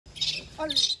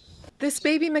This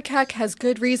baby macaque has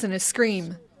good reason to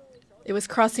scream. It was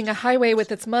crossing a highway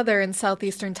with its mother in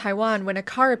southeastern Taiwan when a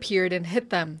car appeared and hit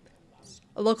them.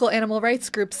 A local animal rights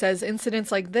group says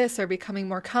incidents like this are becoming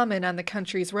more common on the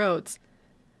country's roads.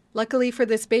 Luckily for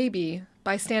this baby,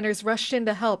 bystanders rushed in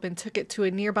to help and took it to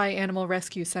a nearby animal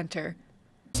rescue center.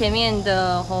 前面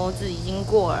的猴子已经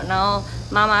过了，然后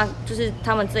妈妈就是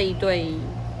他们这一对，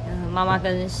妈妈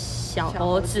跟小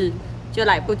猴子就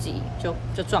来不及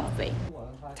就撞飞。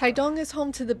 Taidong is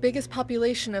home to the biggest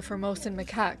population of Formosan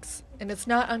macaques, and it's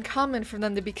not uncommon for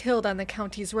them to be killed on the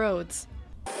county's roads.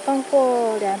 碰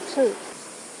过2次，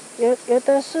有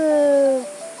的是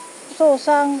受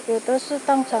伤，有的是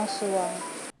当场死亡。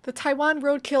 The Taiwan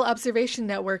Roadkill Observation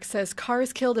Network says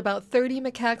cars killed about 30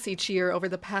 macaques each year over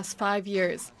the past 5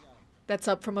 years. That's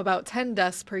up from about 10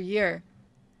 deaths per year.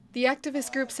 The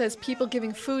activist group says people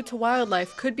giving food to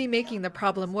wildlife could be making the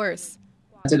problem worse.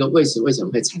 这个喂食为什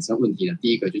么会产生问题呢？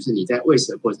第一个就是你在喂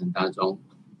食的过程当中，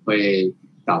会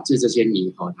导致这些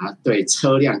猕猴它对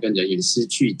车辆跟人员失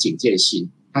去警戒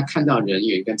心。它看到人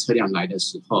员跟车辆来的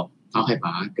时候，它会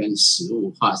把它跟食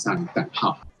物画上等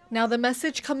号。 Now the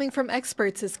message coming from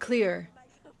experts is clear.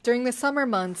 During the summer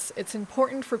months, it's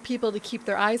important for people to keep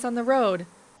their eyes on the road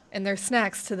and their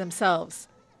snacks to themselves.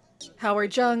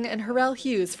 Howard Chang and Herel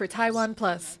Hughes for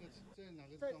TaiwanPlus.